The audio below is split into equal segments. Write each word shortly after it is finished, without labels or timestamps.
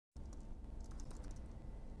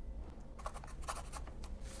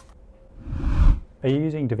Are you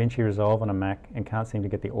using Davinci Resolve on a Mac and can't seem to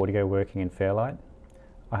get the audio working in Fairlight?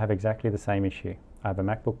 I have exactly the same issue. I have a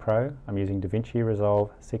MacBook Pro, I'm using Davinci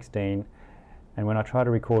Resolve 16, and when I try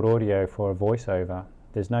to record audio for a voiceover,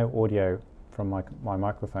 there's no audio from my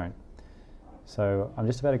microphone. So I'm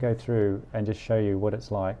just about to go through and just show you what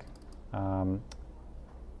it's like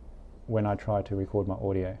when I try to record my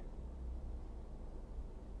audio.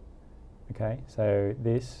 Okay, so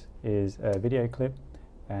this is a video clip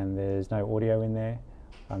and there's no audio in there.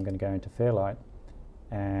 I'm going to go into Fairlight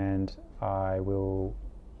and I will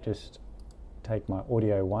just take my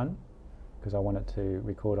audio 1 because I want it to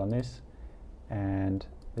record on this, and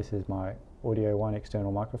this is my audio 1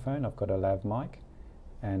 external microphone. I've got a lav mic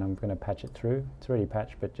and I'm going to patch it through. It's already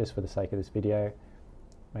patched, but just for the sake of this video,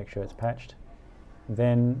 make sure it's patched.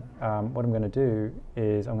 Then what I'm going to do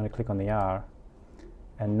is I'm going to click on the R,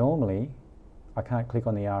 and normally I can't click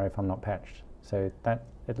on the R if I'm not patched. So that,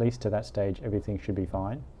 at least to that stage, everything should be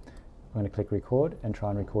fine. I'm going to click record and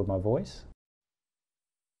try and record my voice.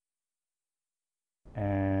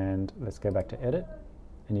 And let's go back to edit.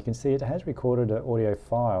 And you can see it has recorded an audio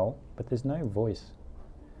file, but there's no voice.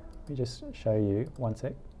 Let me just show you, one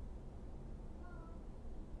sec.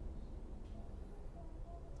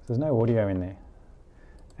 So there's no audio in there.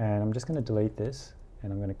 And I'm just going to delete this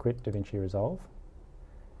and I'm going to quit Davinci Resolve.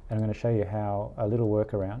 And I'm going to show you how a little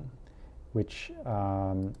workaround which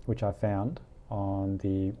I found on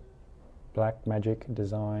the Blackmagic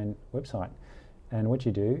Design website. And what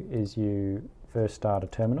you do is you first start a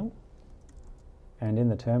terminal, and in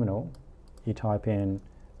the terminal you type in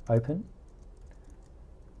open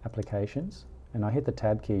applications, and I hit the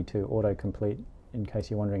tab key to auto-complete. In case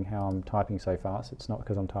you're wondering how I'm typing so fast, it's not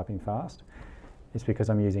because I'm typing fast, it's because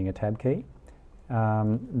I'm using a tab key.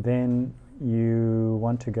 Then you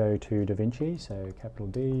want to go to Davinci, so capital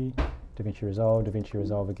D, Davinci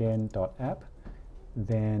Resolve again, .app.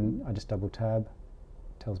 Then I just double tab,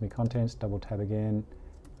 tells me contents, double tab again,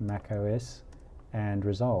 Mac OS, and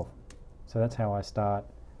Resolve. So that's how I start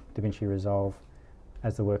Davinci Resolve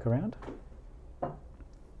as the workaround.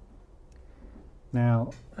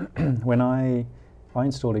 Now, when I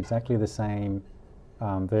installed exactly the same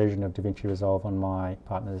version of Davinci Resolve on my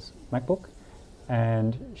partner's MacBook,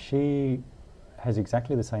 and she has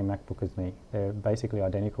exactly the same MacBook as me. They're basically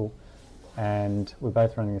identical, and we're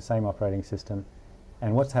both running the same operating system.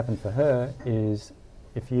 And what's happened for her is,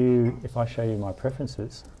 if I show you my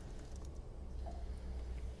preferences,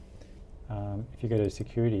 if you go to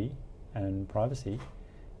security and privacy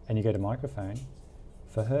and you go to microphone,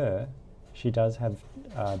 for her, she does have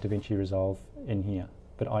Davinci Resolve in here,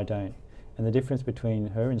 but I don't. And the difference between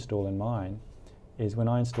her install and mine is when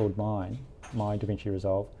I installed my Davinci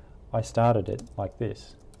Resolve, I started it like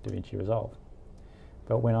this, Davinci Resolve.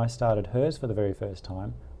 But when I started hers for the very first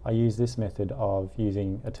time, I used this method of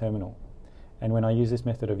using a terminal. And when I use this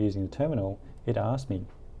method of using the terminal, it asked me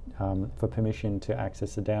for permission to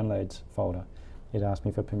access the downloads folder. It asked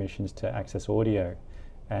me for permissions to access audio,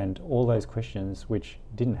 and all those questions which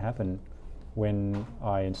didn't happen when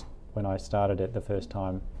I started it the first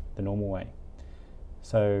time the normal way.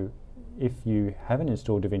 So if you haven't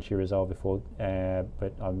installed Davinci Resolve before,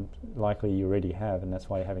 but likely you already have, and that's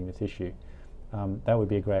why you're having this issue, that would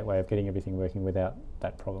be a great way of getting everything working without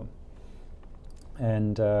that problem.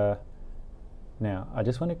 And now I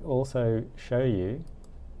just want to also show you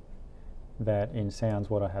that in sounds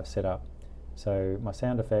what I have set up. So my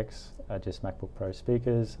sound effects are just MacBook Pro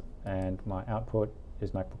speakers, and my output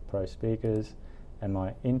is MacBook Pro speakers, and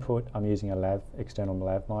my input, I'm using a external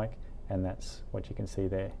lav mic, and that's what you can see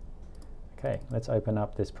there. Okay, let's open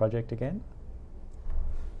up this project again.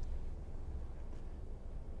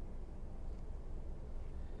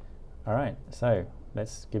 Alright, so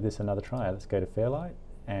let's give this another try. Let's go to Fairlight,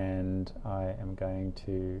 and I am going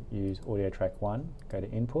to use audio track 1, go to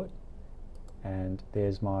input, and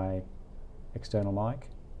there's my external mic,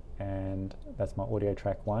 and that's my audio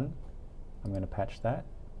track 1. I'm going to patch that,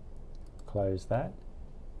 close that,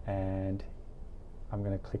 and I'm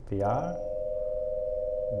going to click the R.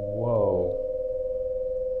 Whoa.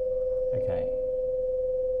 Okay.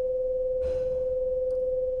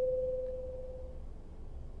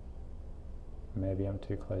 Maybe I'm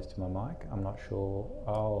too close to my mic, I'm not sure.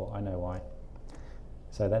 Oh, I know why.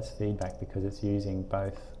 So that's feedback because it's using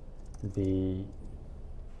both the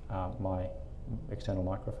my external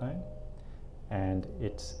microphone, and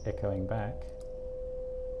it's echoing back.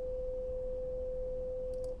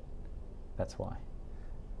 That's why.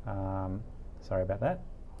 Sorry about that.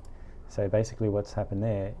 So basically what's happened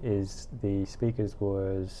there is the speakers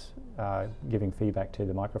was giving feedback to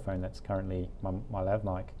the microphone that's currently my lav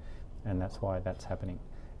mic, and that's why that's happening.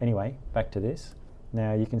 Anyway, back to this.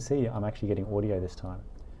 Now you can see I'm actually getting audio this time.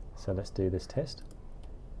 So let's do this test.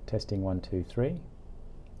 Testing 1, 2, 3.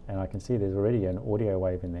 And I can see there's already an audio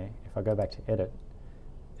wave in there. If I go back to edit,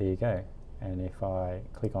 there you go. And if I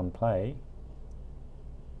click on play,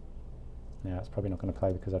 now it's probably not going to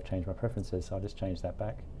play because I've changed my preferences, so I'll just change that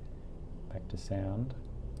back to sound.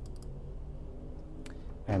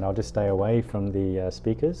 And I'll just stay away from the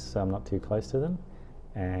speakers so I'm not too close to them.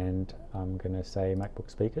 And I'm going to say MacBook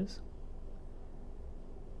speakers.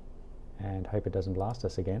 And hope it doesn't blast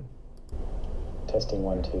us again. Testing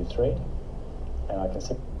 1, 2, 3. And I can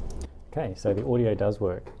see. Okay, so the audio does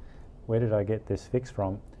work. Where did I get this fix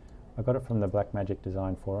from? I got it from the Blackmagic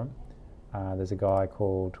Design Forum. There's a guy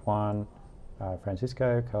called Juan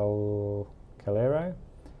Francisco Calero,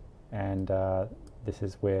 and this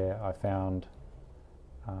is where I found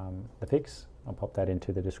the fix. I'll pop that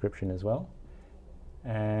into the description as well.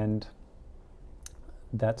 And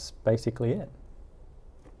that's basically it.